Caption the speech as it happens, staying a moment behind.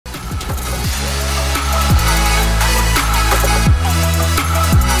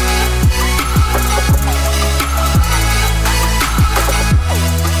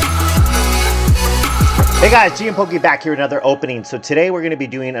Hey guys, GM Pokey back here with another opening. So today we're going to be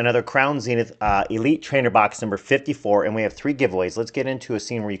doing another Crown Zenith Elite Trainer Box number 54, and we have 3 giveaways. Let's get into a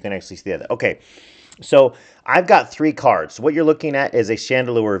scene where you can actually see that. Okay, so I've got 3 cards. What you're looking at is a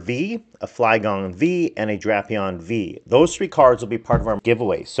Chandelure V, a Flygon V, and a Drapion V. Those 3 cards will be part of our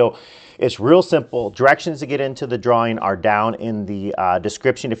giveaway. So it's real simple. Directions to get into the drawing are down in the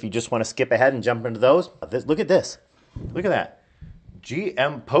description if you just want to skip ahead and jump into those. Look at this. Look at that.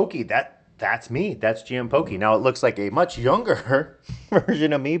 GM Pokey. That's me. That's GM Pokey. Now, it looks like a much younger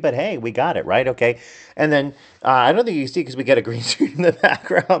version of me, but hey, we got it, right? Okay. And then, I don't think you can see because we got a green screen in the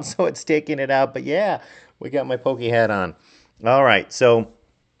background, so it's taking it out. But yeah, we got my Pokey hat on. All right, so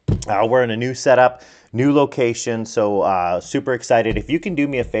we're in a new setup, new location, so super excited. If you can do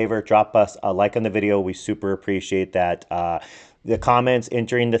me a favor, drop us a like on the video. We super appreciate that. The comments,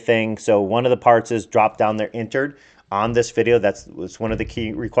 entering the thing. So one of the parts is drop down there, entered on this video. That's one of the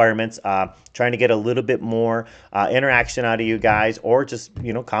key requirements. Trying to get a little bit more interaction out of you guys, or just,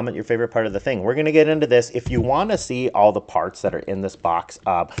 you know, comment your favorite part of the thing. We're going to get into this. If you want to see all the parts that are in this box,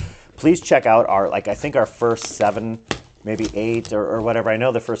 please check out our, I think our first 7, maybe 8 or whatever. I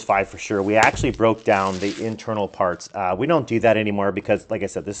know the first 5 for sure. We actually broke down the internal parts. We don't do that anymore because, like I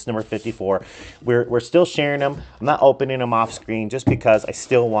said, this is number 54. We're still sharing them. I'm not opening them off screen just because I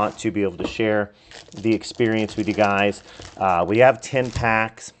still want to be able to share the experience with you guys. We have 10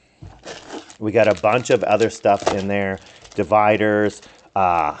 packs. We got a bunch of other stuff in there. Dividers,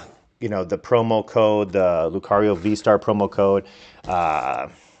 you know, the promo code, the Lucario V-Star promo code,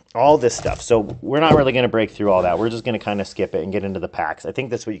 all this stuff. So we're not really going to break through all that. We're just going to kind of skip it and get into the packs. I think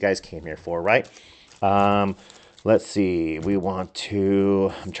that's what you guys came here for, right? Let's see. We want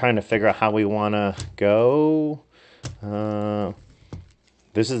to... I'm trying to figure out how we want to go.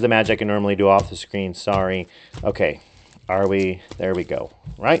 This is the magic I can normally do off the screen. Sorry. Okay. Are we... There we go.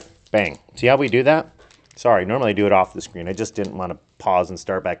 Right? Bang. See how we do that? Sorry. Normally I do it off the screen. I just didn't want to pause and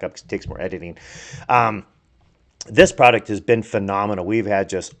start back up because it takes more editing. This product has been phenomenal. We've had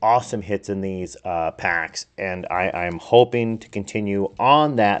just awesome hits in these packs, and I'm hoping to continue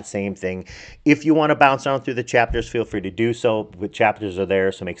on that same thing. If you want to bounce around through the chapters, feel free to do so. The chapters are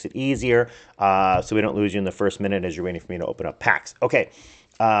there, so it makes it easier, so we don't lose you in the first minute as you're waiting for me to open up packs. Okay,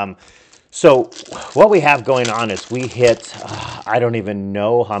 so what we have going on is we hit, I don't even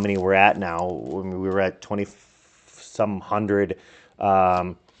know how many we're at now. We were at 20-some hundred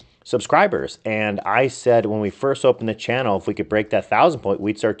subscribers, and I said when we first opened the channel, if we could break that 1,000 point,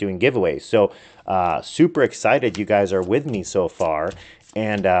 we'd start doing giveaways. So super excited you guys are with me so far,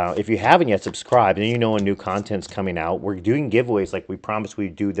 and if you haven't yet subscribed, and you know when new content's coming out, we're doing giveaways like we promised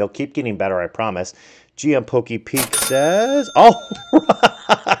we'd do. They'll keep getting better, I promise. GM Pokey Peak says, all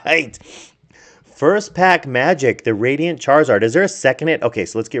right, first pack magic, the Radiant Charizard. Is there a second hit? Okay,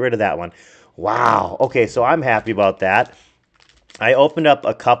 so let's get rid of that one. Wow. Okay, so I'm happy about that. I opened up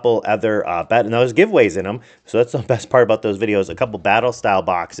a couple other, and those giveaways in them, so that's the best part about those videos, a couple battle style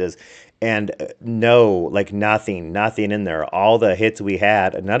boxes, and no, like nothing in there. All the hits we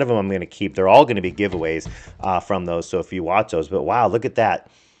had, none of them I'm going to keep. They're all going to be giveaways from those, so if you watch those, but wow, look at that.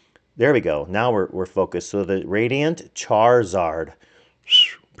 There we go. Now we're focused. So the Radiant Charizard,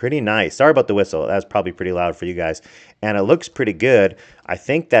 pretty nice. Sorry about the whistle. That's probably pretty loud for you guys, and it looks pretty good. I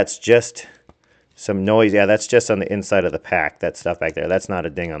think that's just... some noise. Yeah, that's just on the inside of the pack, that stuff back there. That's not a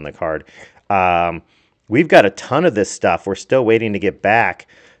ding on the card. We've got a ton of this stuff. We're still waiting to get back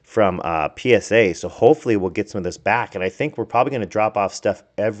from PSA, so hopefully we'll get some of this back. And I think we're probably going to drop off stuff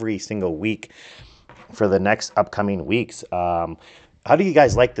every single week for the next upcoming weeks. How do you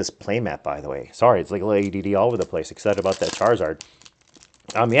guys like this playmat, by the way? Sorry, it's like a little ADD all over the place. Excited about that Charizard.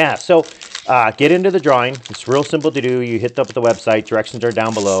 Yeah, so get into the drawing. It's real simple to do. You hit up the website. Directions are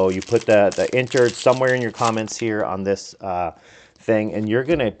down below. You put the entered somewhere in your comments here on this thing, and you're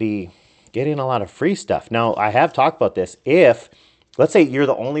going to be getting a lot of free stuff. Now, I have talked about this. If, let's say you're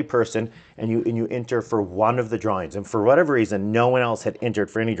the only person and you enter for one of the drawings, and for whatever reason, no one else had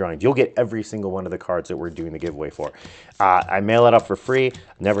entered for any drawings, you'll get every single one of the cards that we're doing the giveaway for. I mail it up for free.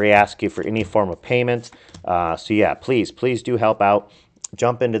 Never ask you for any form of payment. So yeah, please do help out.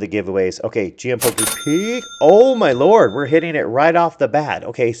 Jump into the giveaways. Okay, GM Pokey Peak. Oh my lord, we're hitting it right off the bat.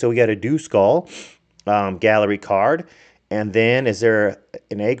 Okay, so we got a Dew Skull gallery card, and then is there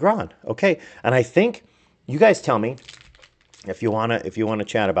an Aggron? Okay, and I think you guys tell me if you wanna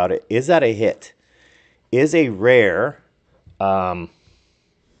chat about it. Is that a hit? Is a rare holo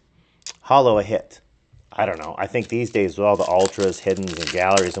a hit? I don't know. I think these days with all the ultras, hiddens, and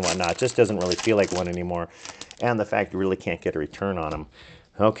galleries and whatnot, it just doesn't really feel like one anymore. And the fact you really can't get a return on them.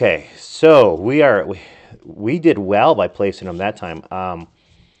 Okay, so we did well by placing them that time.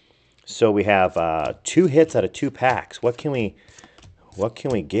 So we have 2 hits out of 2 packs. What can we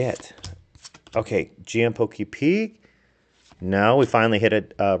get? Okay, GM Pokey Peak. No, we finally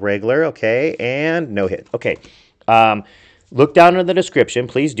hit a regular. Okay, and no hit. Okay. Look down in the description.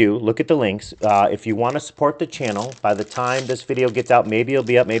 Please do. Look at the links. If you want to support the channel, by the time this video gets out, maybe it'll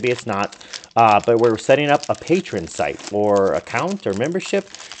be up, maybe it's not. But we're setting up a patron site or account or membership.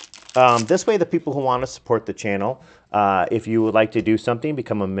 This way, the people who want to support the channel, if you would like to do something,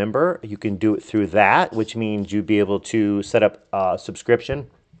 become a member, you can do it through that, which means you'd be able to set up a subscription,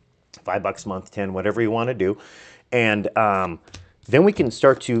 $5 a month, 10, whatever you want to do. And then we can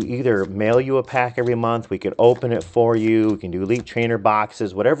start to either mail you a pack every month, we can open it for you, we can do Elite Trainer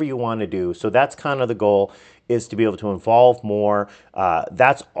boxes, whatever you want to do. So that's kind of the goal, is to be able to involve more.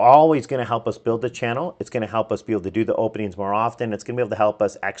 That's always going to help us build the channel. It's going to help us be able to do the openings more often. It's going to be able to help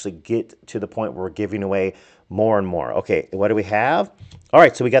us actually get to the point where we're giving away more and more. Okay, what do we have? All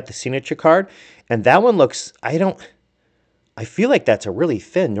right, so we got the signature card, and that one looks, I feel like that's a really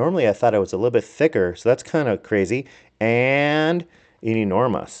thin. Normally I thought it was a little bit thicker, so that's kind of crazy. And an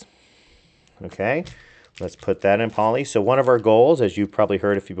enormous. Okay, let's put that in poly. So one of our goals, as you've probably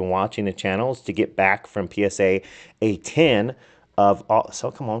heard if you've been watching the channel, is to get back from PSA a 10 of all. So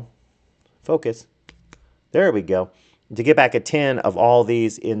come on, focus. There we go. To get back a 10 of all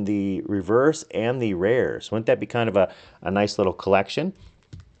these in the reverse and the rares. Wouldn't that be kind of a nice little collection?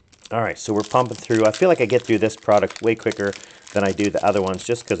 All right, so we're pumping through. I feel like I get through this product way quicker than I do the other ones,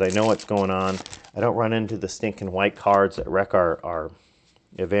 just because I know what's going on. I don't run into the stinking white cards that wreck our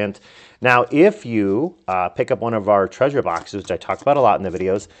event. Now, if you pick up one of our treasure boxes, which I talk about a lot in the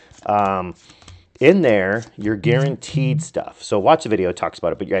videos, in there, you're guaranteed stuff. So watch the video, it talks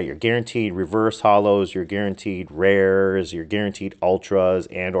about it, but yeah, you're guaranteed reverse hollows, you're guaranteed rares, you're guaranteed ultras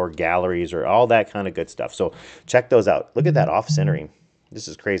and or galleries, or all that kind of good stuff. So check those out. Look at that off-centering. This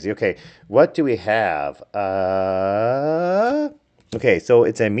is crazy. Okay, what do we have? Okay, so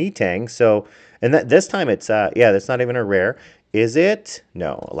it's a Metang. So, and this time it's, yeah, that's not even a rare. Is it?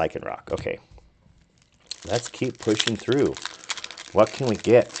 No, a Lichen Rock. Okay. Let's keep pushing through. What can we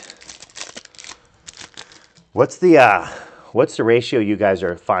get? What's the ratio you guys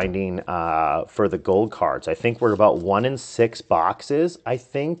are finding for the gold cards? I think we're about 1 in 6 boxes, I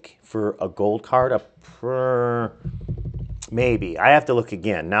think, for a gold card per... Maybe. I have to look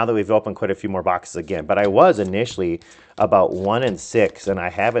again now that we've opened quite a few more boxes again. But I was initially about 1 in 6, and I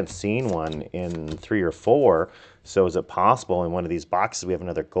haven't seen one in 3 or 4. So is it possible in one of these boxes we have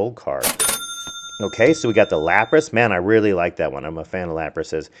another gold card? Okay, so we got the Lapras. Man, I really like that one. I'm a fan of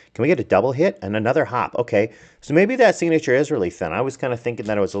Laprases. Can we get a double hit and another hop? Okay, so maybe that signature is really thin. I was kind of thinking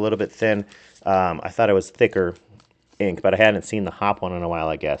that it was a little bit thin. I thought it was thicker ink, but I hadn't seen the hop one in a while,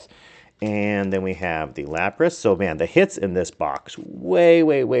 I guess. And then we have the Lapras. So, man, the hits in this box, way,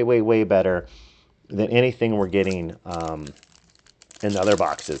 way, way, way, way better than anything we're getting in the other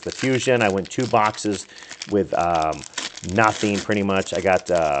boxes. The Fusion, I went 2 boxes with nothing, pretty much. I got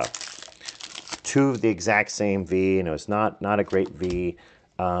 2 of the exact same V, and it was not a great V.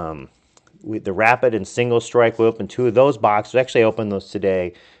 The Rapid and Single Strike, we opened 2 of those boxes. Actually, I opened those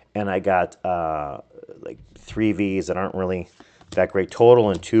today, and I got like 3 Vs that aren't really that great,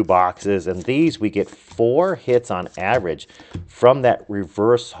 total in 2 boxes. And these we get 4 hits on average from that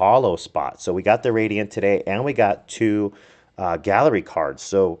reverse hollow spot. So we got the Radiant today, and we got 2 gallery cards.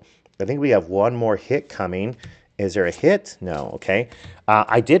 So I think we have 1 more hit coming. Is there a hit? No. Okay.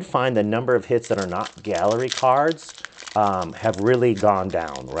 I did find the number of hits that are not gallery cards have really gone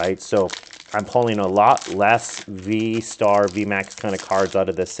down, right? So I'm pulling a lot less V-Star, V-Max kind of cards out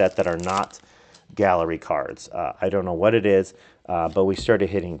of this set that are not gallery cards. I don't know what it is, but we started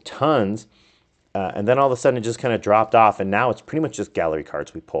hitting tons, and then all of a sudden it just kind of dropped off, and now it's pretty much just gallery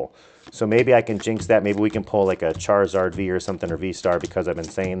cards we pull. So maybe I can jinx that. Maybe we can pull like a Charizard V or something, or V-Star, because I've been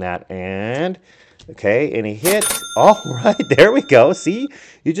saying that. And okay, and he hit. All right, there we go. See,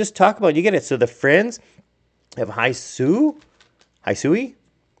 you just talk about it, you get it. So the friends have Hisui,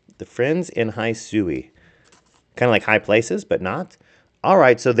 the friends in Hisui, kind of like high places, but not. All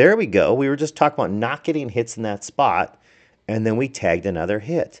right, so there we go. We were just talking about not getting hits in that spot, and then we tagged another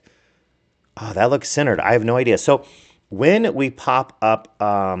hit. Oh, that looks centered. I have no idea. So when we pop up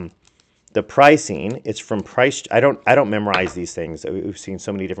the pricing, it's from price. I don't memorize these things. We've seen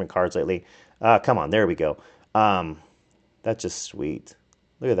so many different cards lately. Come on, there we go. That's just sweet.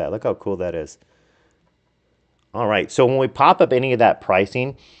 Look at that. Look how cool that is. All right, so when we pop up any of that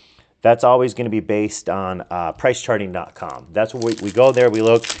pricing, that's always going to be based on pricecharting.com. That's where we go there, we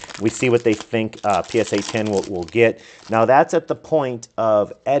look, we see what they think PSA 10 will get. Now, that's at the point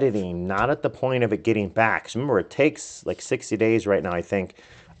of editing, not at the point of it getting back. So remember, it takes like 60 days right now, I think,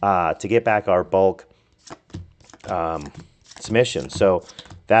 to get back our bulk submission. So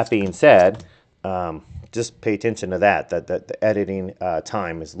that being said, just pay attention to that the editing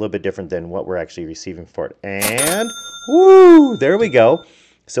time is a little bit different than what we're actually receiving for it. And woo, there we go.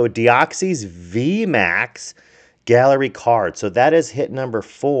 So Deoxys VMAX gallery card. So that is hit number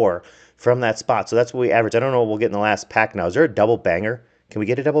 4 from that spot. So that's what we average. I don't know what we'll get in the last pack now. Is there a double banger? Can we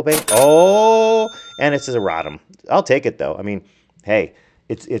get a double bang? Oh, and it's a Rotom. I'll take it though. I mean, hey,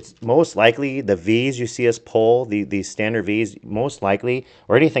 it's most likely the V's you see us pull, these standard V's, most likely,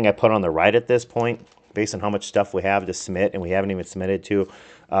 or anything I put on the right at this point, based on how much stuff we have to submit, and we haven't even submitted to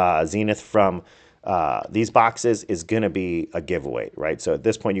Zenith from these boxes, is going to be a giveaway, right? So at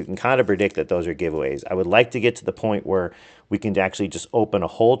this point, you can kind of predict that those are giveaways. I would like to get to the point where we can actually just open a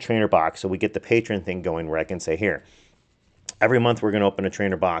whole trainer box so we get the patron thing going where I can say, here, every month we're going to open a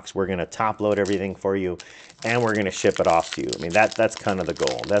trainer box, we're going to top load everything for you, and we're going to ship it off to you. I mean, that's kind of the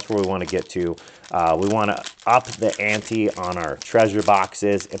goal. That's where we want to get to. We want to up the ante on our treasure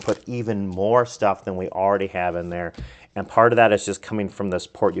boxes and put even more stuff than we already have in there. And part of that is just coming from the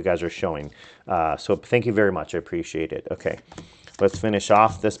support you guys are showing. So thank you very much. I appreciate it. Okay, let's finish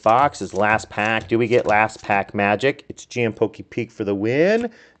off this box. This last pack. Do we get last pack magic? It's GM Pokepeak for the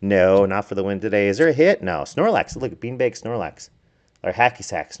win. No, not for the win today. Is there a hit? No. Snorlax. Look at Beanbag Snorlax. Or Hacky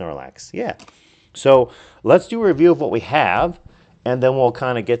Sack Snorlax. Yeah. So let's do a review of what we have, and then we'll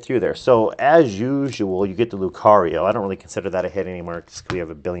kind of get through there. So as usual, you get the Lucario. I don't really consider that a hit anymore because we have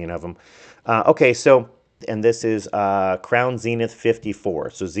a billion of them. Okay, so, and this is Crown Zenith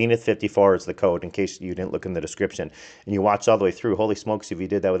 54. So Zenith 54 is the code in case you didn't look in the description. And you watched all the way through. Holy smokes if you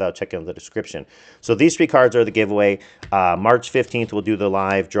did that without checking the description. So these 3 cards are the giveaway. March 15th, we'll do the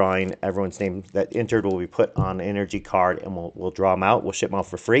live drawing. Everyone's name that entered will be put on an energy card, and we'll draw them out. We'll ship them out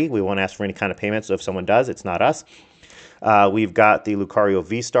for free. We won't ask for any kind of payment, so if someone does, it's not us. We've got the Lucario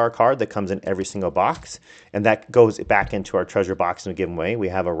V-Star card that comes in every single box, and that goes back into our treasure box and giveaway. We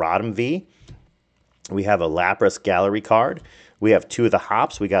have a Rotom V. We have a Lapras Gallery card. We have 2 of the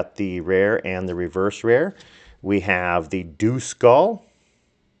Hops. We got the rare and the reverse rare. We have the Dewskull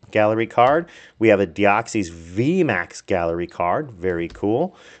Gallery card. We have a Deoxys VMAX Gallery card. Very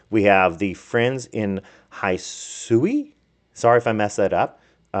cool. We have the Friends in Hisui. Sorry if I messed that up.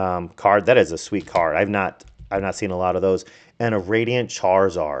 Card. That is a sweet card. I've not seen a lot of those. And a Radiant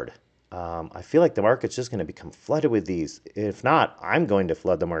Charizard. I feel like the market's just going to become flooded with these. If not, I'm going to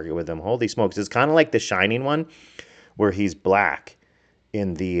flood the market with them. Holy smokes. It's kind of like the Shining one where he's black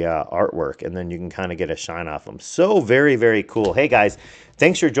in the artwork, and then you can kind of get a shine off them. So very, very cool. Hey, guys,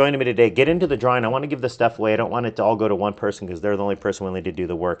 thanks for joining me today. Get into the drawing. I want to give this stuff away. I don't want it to all go to one person because they're the only person willing to do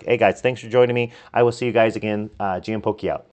the work. Hey, guys, thanks for joining me. I will see you guys again. GM Pokey out.